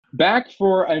Back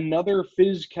for another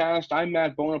Fizzcast. I'm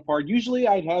Matt Bonaparte. Usually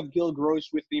I'd have Gil Gross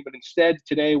with me, but instead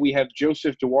today we have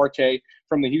Joseph Duarte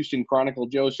from the Houston Chronicle.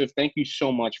 Joseph, thank you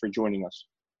so much for joining us.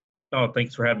 Oh,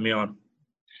 thanks for having me on.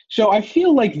 So I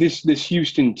feel like this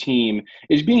Houston team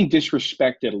is being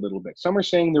disrespected a little bit. Some are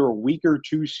saying they're a weaker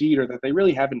two seed or that they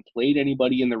really haven't played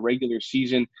anybody in the regular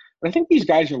season. But I think these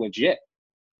guys are legit.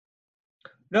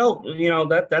 No,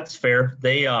 that's fair.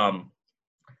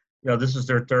 This is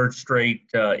their third straight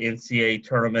NCAA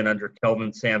tournament under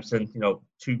Kelvin Sampson.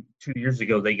 Two years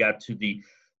ago they got to the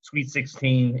Sweet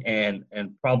 16 and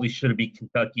probably should have beat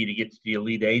Kentucky to get to the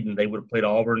Elite Eight, and they would have played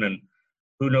Auburn, and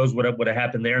who knows what would have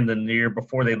happened there. And then the year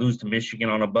before they lose to Michigan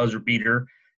on a buzzer beater,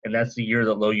 and that's the year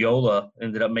that Loyola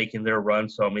ended up making their run.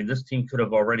 So I mean, this team could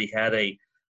have already had a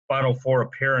Final Four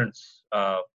appearance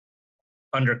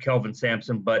under Kelvin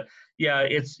Sampson. But yeah,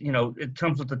 it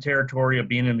comes with the territory of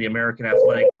being in the American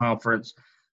Athletic Conference.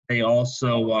 They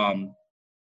also,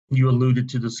 you alluded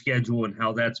to the schedule and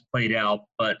how that's played out,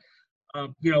 but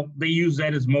they use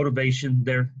that as motivation.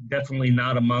 They're definitely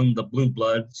not among the blue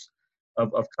bloods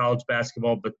of college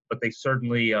basketball, but they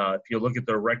certainly, if you look at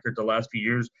their record the last few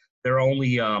years, they're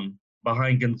only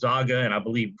behind Gonzaga and I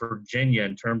believe Virginia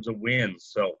in terms of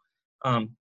wins. So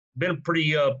been a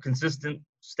pretty consistent,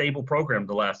 stable program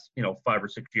the last 5 or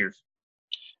 6 years.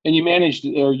 And you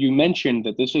mentioned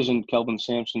that this isn't Kelvin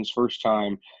Sampson's first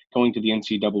time going to the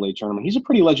NCAA tournament. He's a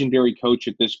pretty legendary coach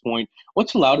at this point.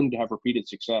 What's allowed him to have repeated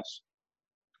success?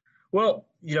 Well,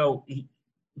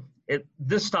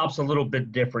 this stop's a little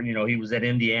bit different. He was at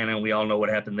Indiana, and we all know what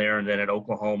happened there, and then at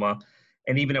Oklahoma,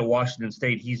 and even at Washington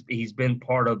State, he's been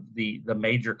part of the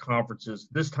major conferences.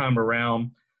 This time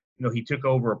around, he took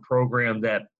over a program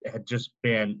that had just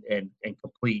been in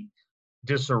complete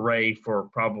disarray for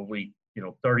probably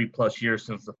 30 plus years,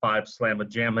 since the five Slamma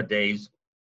Jamma days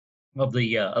of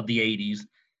the 80s,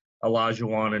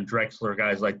 Olajuwon and Drexler,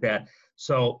 guys like that.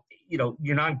 So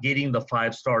you're not getting the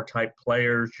 5-star type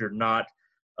players. You're not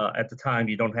at the time,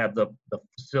 you don't have the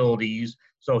facilities.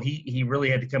 So he really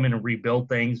had to come in and rebuild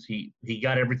things. He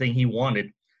got everything he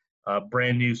wanted,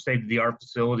 brand new state-of-the-art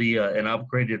facility, an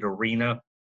upgraded arena.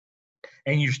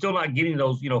 And you're still not getting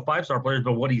those 5-star players,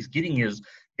 but what he's getting is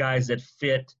guys that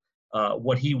fit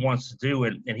what he wants to do,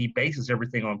 and he bases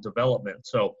everything on development.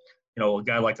 So a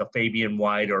guy like a Fabian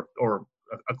White or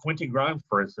a Quentin Grimes,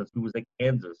 for instance, who was at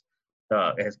Kansas,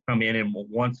 has come in, and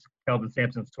once Kelvin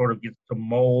Sampson sort of gets to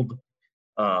mold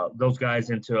those guys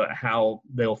into how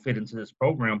they'll fit into this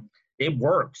program, it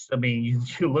works. I mean,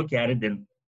 you look at it and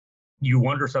you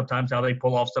wonder sometimes how they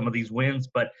pull off some of these wins,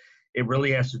 but it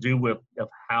really has to do with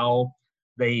how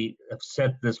they have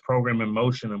set this program in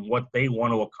motion and what they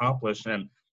want to accomplish. And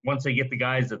once they get the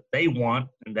guys that they want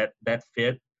and that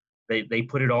fit, they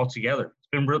put it all together. It's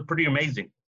been pretty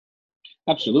amazing.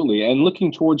 Absolutely. And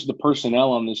looking towards the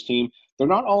personnel on this team, they're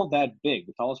not all that big.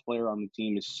 The tallest player on the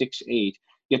team is 6'8",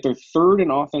 yet they're third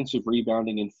in offensive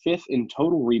rebounding and fifth in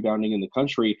total rebounding in the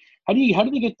country. How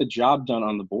do they get the job done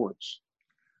on the boards?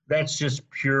 That's just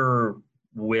pure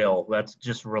will. That's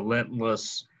just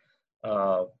relentless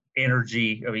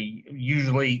energy. I mean,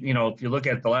 usually, if you look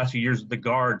at the last few years, the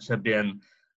guards have been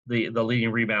the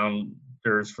leading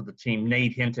rebounders for the team.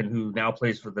 Nate Hinton, who now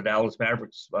plays for the Dallas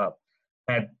Mavericks,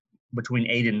 had between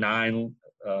 8 and 9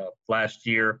 last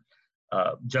year.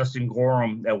 Justin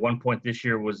Gorham at one point this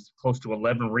year was close to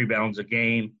 11 rebounds a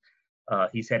game.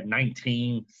 He's had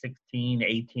 19, 16,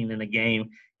 18 in a game.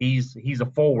 He's a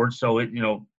forward, so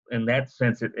in that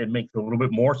sense, it makes a little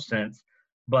bit more sense.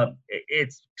 But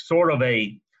it's sort of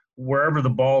a wherever the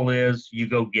ball is, you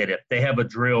go get it. They have a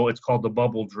drill. It's called the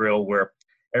bubble drill, where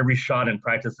every shot in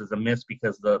practice is a miss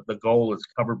because the goal is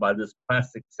covered by this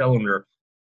plastic cylinder.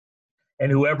 And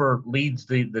whoever leads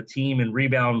the team in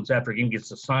rebounds after a game gets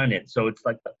to sign it. So it's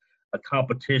like a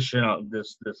competition of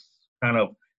this kind of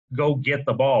go get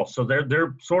the ball. So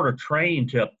they're sort of trained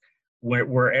to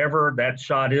wherever that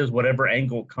shot is, whatever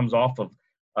angle it comes off of,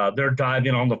 they're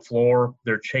diving on the floor,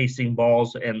 they're chasing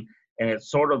balls, and it's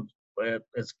sort of,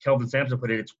 as Kelvin Sampson put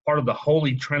it, it's part of the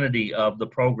holy trinity of the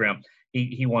program.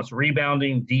 He wants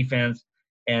rebounding, defense,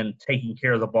 and taking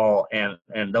care of the ball, and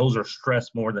those are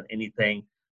stressed more than anything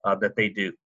that they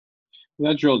do.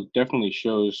 That drill definitely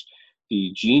shows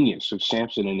the genius of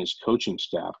Sampson and his coaching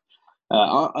staff.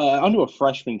 Onto a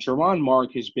freshman, Jerron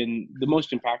Mark has been the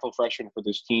most impactful freshman for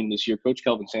this team this year. Coach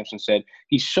Kelvin Sampson said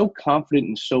he's so confident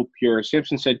and so pure.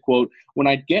 Sampson said, quote, "When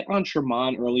I'd get on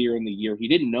Jerron earlier in the year, he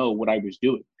didn't know what I was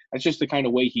doing. That's just the kind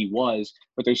of way he was.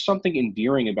 But there's something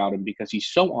endearing about him because he's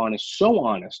so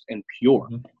honest and pure."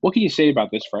 Mm-hmm. What can you say about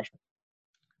this freshman?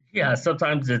 Yeah,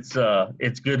 sometimes it's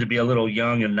good to be a little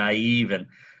young and naive, and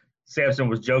Sampson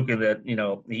was joking that,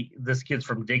 this kid's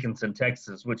from Dickinson,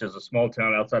 Texas, which is a small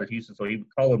town outside of Houston, so he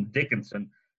would call him Dickinson.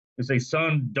 He'd say,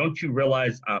 son, don't you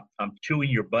realize I'm chewing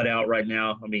your butt out right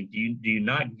now? I mean, do you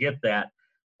not get that?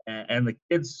 And the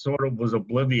kid sort of was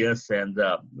oblivious, and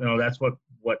that's what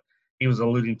he was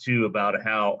alluding to about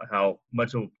how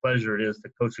much of a pleasure it is to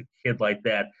coach a kid like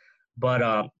that.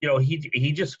 But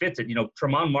he just fits it.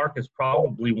 Tramon Mark is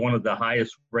probably one of the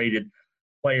highest rated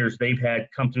players they've had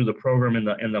come through the program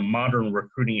in the modern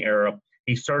recruiting era.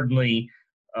 He's certainly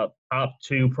top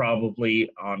two probably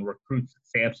on recruits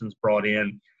that Sampson's brought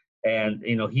in, and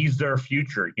he's their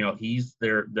future. He's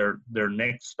their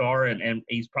next star, and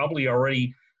he's probably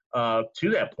already to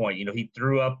that point. He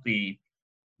threw up the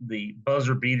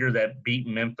buzzer beater that beat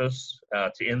Memphis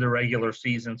to end the regular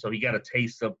season, so he got a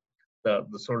taste of the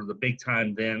sort of the big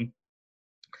time then.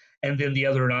 And then the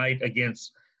other night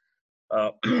against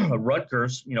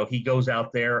Rutgers, he goes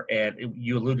out there, and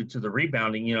you alluded to the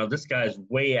rebounding. This guy's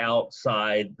way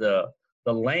outside the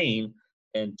lane,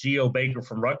 and Geo Baker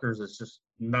from Rutgers is just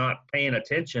not paying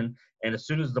attention. And as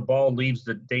soon as the ball leaves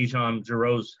the Dejan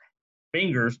Giroux's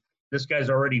fingers, this guy's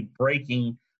already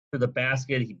breaking to the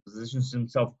basket. He positions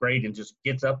himself great and just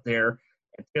gets up there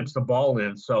and tips the ball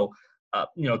in. So,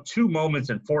 2 moments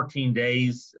in 14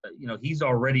 days, he's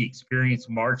already experienced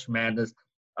March Madness.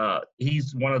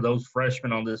 He's one of those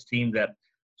freshmen on this team that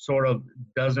sort of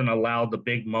doesn't allow the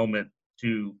big moment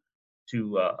to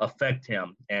affect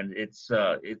him, and it's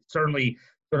certainly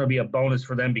going to be a bonus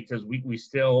for them because we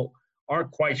still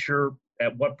aren't quite sure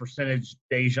at what percentage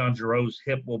Dejan Giroux's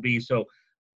hip will be. So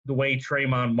the way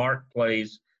Tramon Mark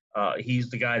plays, he's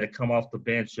the guy to come off the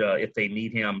bench if they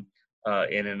need him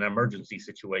in an emergency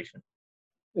situation.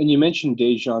 And you mentioned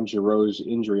Dejan Giroux's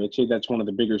injury. I'd say that's one of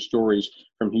the bigger stories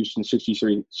from Houston's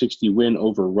 63-60 win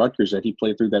over Rutgers, that he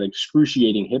played through that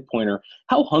excruciating hip pointer.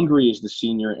 How hungry is the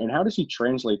senior, and how does he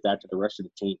translate that to the rest of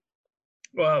the team?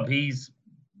 Well, he's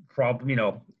probably,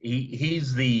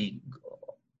 he's the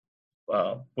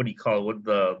what do you call it?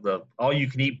 The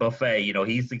all-you-can-eat buffet.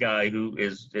 He's the guy who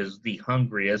is the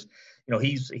hungriest.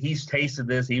 He's tasted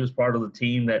this. He was part of the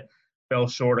team that fell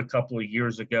short a couple of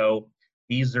years ago.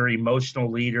 He's their emotional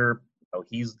leader.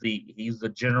 He's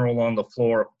the general on the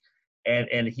floor,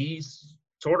 and he's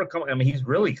sort of come. I mean, he's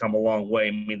really come a long way.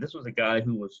 I mean, this was a guy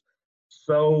who was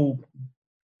so,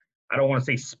 I don't want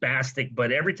to say spastic,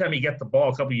 but every time he got the ball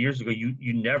a couple of years ago,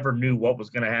 you never knew what was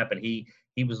going to happen. He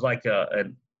was like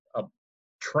a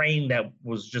train that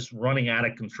was just running out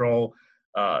of control.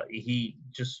 He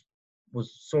just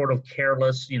was sort of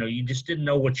careless. You just didn't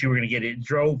know what you were going to get. It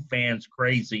drove fans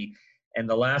crazy. And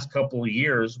the last couple of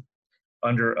years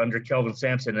under Kelvin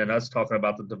Sampson, and us talking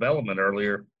about the development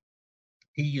earlier,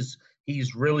 he's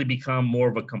really become more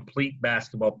of a complete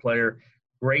basketball player,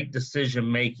 great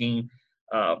decision-making.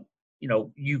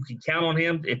 You can count on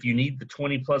him. If you need the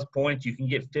 20-plus points, you can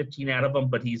get 15 out of him,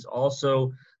 but he's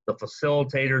also the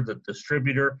facilitator, the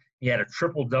distributor. He had a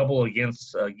triple-double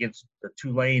against the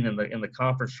Tulane in the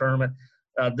conference tournament.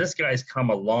 This guy's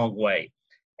come a long way.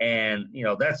 And,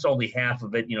 that's only half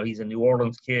of it. He's a New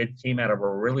Orleans kid, came out of a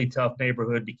really tough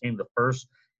neighborhood, became the first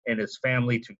in his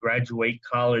family to graduate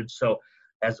college. So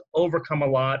has overcome a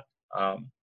lot.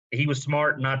 He was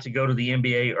smart not to go to the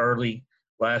NBA early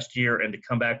last year and to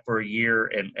come back for a year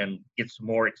and get some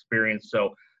more experience.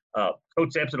 So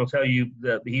Coach Sampson will tell you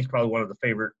that he's probably one of the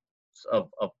favorites of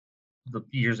the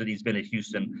years that he's been at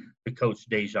Houston to coach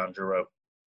Dejan Giroux.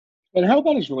 And how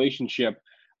about his relationship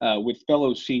with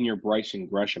fellow senior Bryson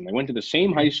Gresham? They went to the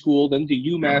same high school, then to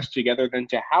UMass together, then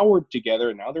to Howard together,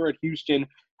 and now they're at Houston.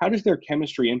 How does their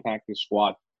chemistry impact the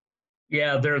squad?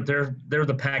 Yeah, they're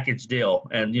the package deal,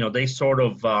 and they sort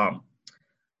of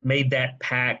made that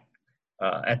pact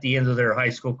at the end of their high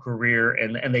school career,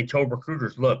 and they told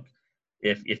recruiters, look,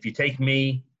 if you take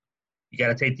me, you got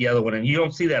to take the other one, and you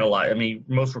don't see that a lot. I mean,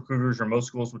 most recruiters or most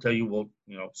schools will tell you, well,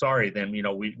 sorry, then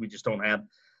we just don't have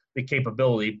the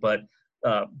capability, but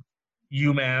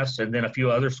UMass and then a few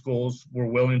other schools were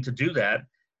willing to do that,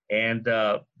 and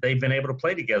they've been able to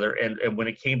play together. And when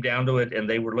it came down to it and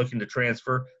they were looking to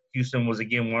transfer, Houston was,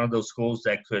 again, one of those schools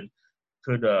that could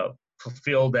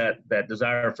fulfill that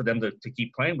desire for them to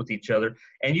keep playing with each other.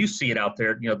 And you see it out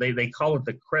there. They call it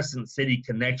the Crescent City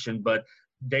connection, but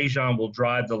Dejan will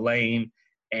drive the lane,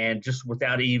 and just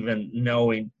without even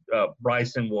knowing,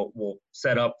 Bryson will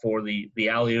set up for the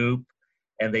alley-oop.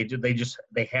 And they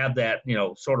have that,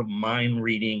 sort of mind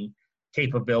reading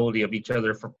capability of each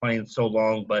other for playing so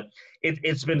long. But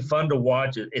it's been fun to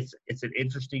watch. It's an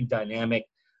interesting dynamic.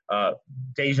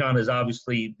 Dejan is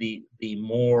obviously the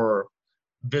more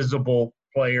visible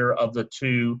player of the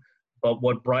two, but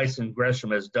what Bryson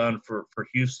Gresham has done for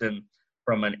Houston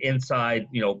from an inside,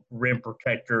 rim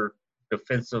protector,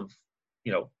 defensive,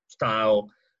 style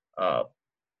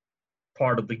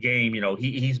part of the game,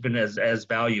 he's been as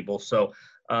valuable. So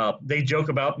they joke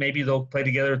about maybe they'll play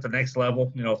together at the next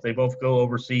level. If they both go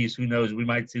overseas, who knows? We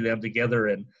might see them together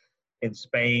in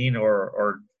Spain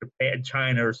or Japan,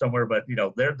 China or somewhere. But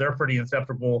they're pretty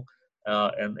inseparable,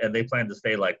 and they plan to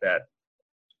stay like that.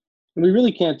 And we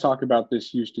really can't talk about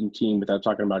this Houston team without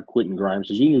talking about Quentin Grimes.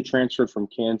 The junior transferred from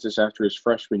Kansas after his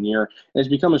freshman year and has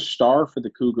become a star for the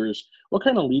Cougars. What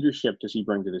kind of leadership does he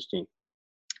bring to this team?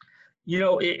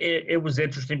 It was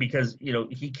interesting because,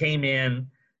 he came in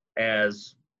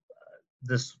as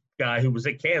this guy who was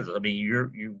at Kansas. I mean,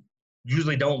 you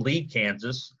usually don't lead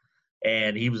Kansas,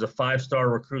 and he was a 5-star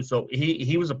recruit. So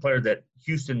he was a player that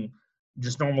Houston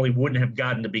just normally wouldn't have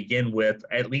gotten to begin with,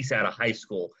 at least out of high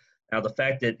school. Now, the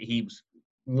fact that he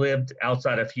lived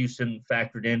outside of Houston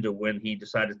factored into when he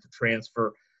decided to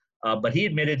transfer. But he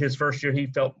admitted his first year he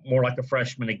felt more like a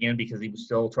freshman again because he was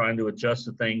still trying to adjust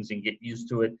to things and get used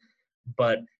to it.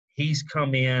 But he's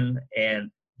come in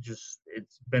and it's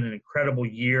been an incredible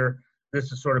year. This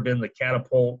has sort of been the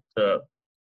catapult to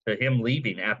him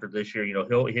leaving after this year.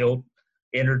 He'll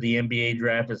enter the NBA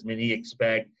draft as many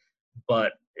expect.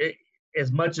 But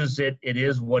as much as it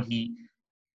is what he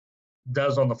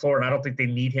does on the floor, and I don't think they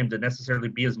need him to necessarily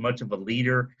be as much of a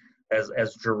leader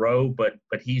as Giroux, but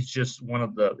he's just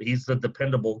he's the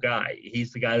dependable guy.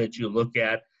 He's the guy that you look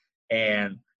at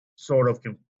and sort of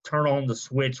can turn on the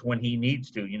switch when he needs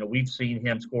to. We've seen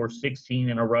him score 16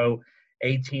 in a row,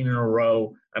 18 in a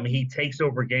row. I mean, he takes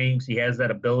over games. He has that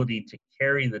ability to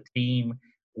carry the team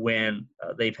when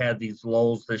they've had these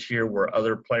lulls this year where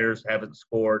other players haven't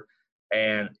scored.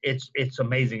 And it's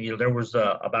amazing. There was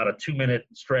about a 2-minute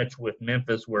stretch with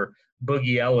Memphis where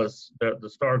Boogie Ellis, the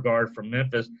star guard from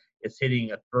Memphis, is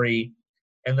hitting a three.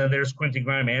 And then there's Quentin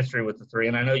Grimes answering with the three.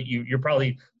 And I know you're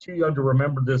probably too young to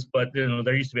remember this, but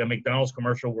there used to be a McDonald's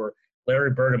commercial where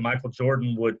Larry Bird and Michael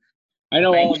Jordan would – I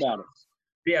know all about it.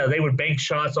 Yeah, they would bank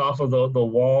shots off of the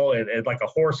wall and like a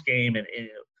horse game and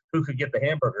who could get the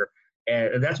hamburger.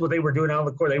 And that's what they were doing out on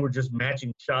the court. They were just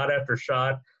matching shot after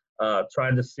shot.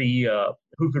 Trying to see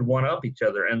who could one-up each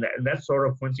other. And that's sort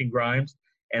of Quentin Grimes,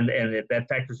 and that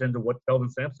factors into what Kelvin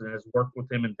Sampson has worked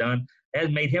with him and done, has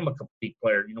made him a complete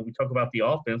player. We talk about the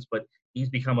offense, but he's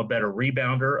become a better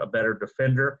rebounder, a better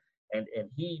defender, and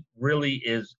he really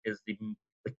is the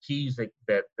keys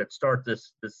that start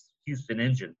this Houston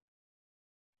engine.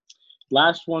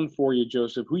 Last one for you,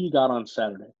 Joseph. Who you got on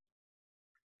Saturday?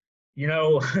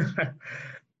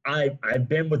 I've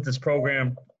been with this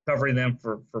program covering them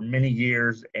for many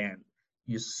years, and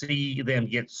you see them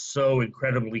get so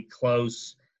incredibly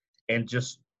close and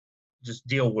just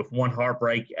deal with one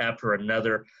heartbreak after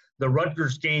another. The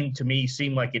Rutgers game to me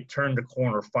seemed like it turned the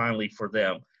corner finally for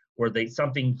them, where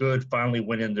something good finally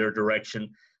went in their direction.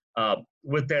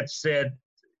 With that said,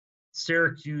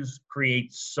 Syracuse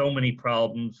creates so many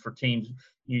problems for teams.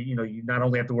 You not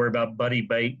only have to worry about Buddy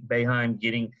Boeheim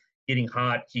getting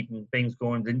hot, keeping things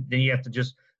going, then you have to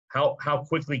just how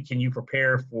quickly can you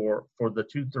prepare for the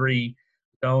 2-3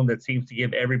 zone that seems to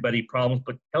give everybody problems.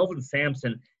 But Kelvin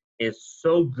Sampson is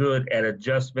so good at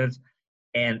adjustments,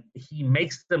 and he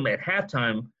makes them at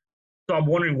halftime. So I'm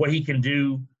wondering what he can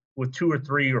do with 2 or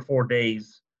 3 or 4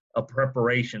 days of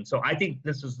preparation. So I think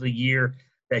this is the year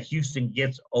that Houston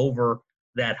gets over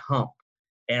that hump.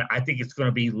 And I think it's going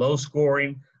to be low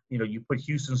scoring. You put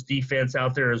Houston's defense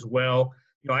out there as well.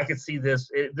 I could see this.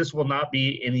 This will not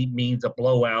be any means a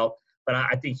blowout, but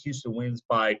I think Houston wins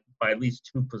by at least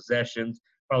 2 possessions,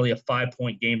 probably a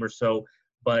 5-point game or so.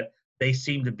 But they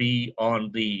seem to be on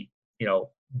the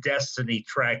destiny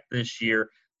track this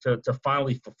year to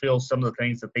finally fulfill some of the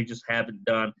things that they just haven't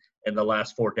done in the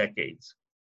last 4 decades.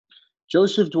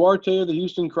 Joseph Duarte of the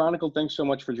Houston Chronicle, thanks so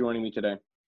much for joining me today.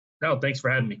 No, thanks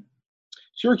for having me.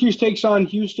 Syracuse takes on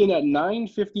Houston at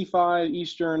 9:55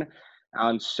 Eastern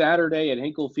on Saturday at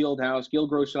Hinkle Fieldhouse. Gil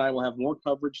Gross and I will have more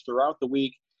coverage throughout the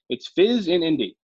week. It's Fizz in Indy.